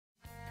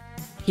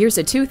Here's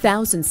a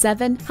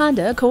 2007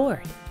 Honda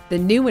Accord. The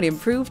new and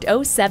improved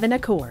 '07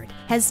 Accord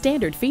has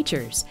standard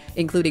features,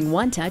 including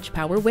one-touch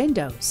power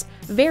windows,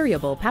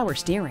 variable power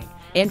steering,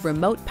 and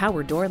remote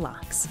power door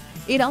locks.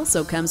 It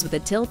also comes with a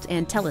tilt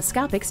and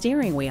telescopic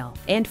steering wheel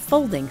and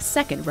folding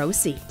second-row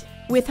seat.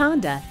 With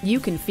Honda, you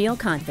can feel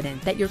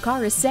confident that your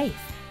car is safe,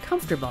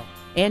 comfortable,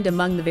 and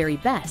among the very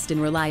best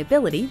in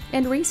reliability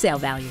and resale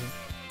value.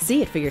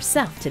 See it for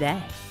yourself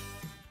today.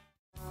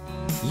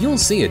 You'll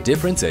see a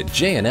difference at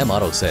J M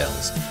Auto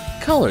Sales.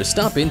 Call or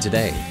stop in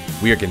today.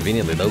 We are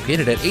conveniently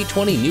located at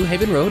 820 New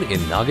Haven Road in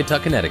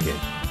Naugatuck, Connecticut.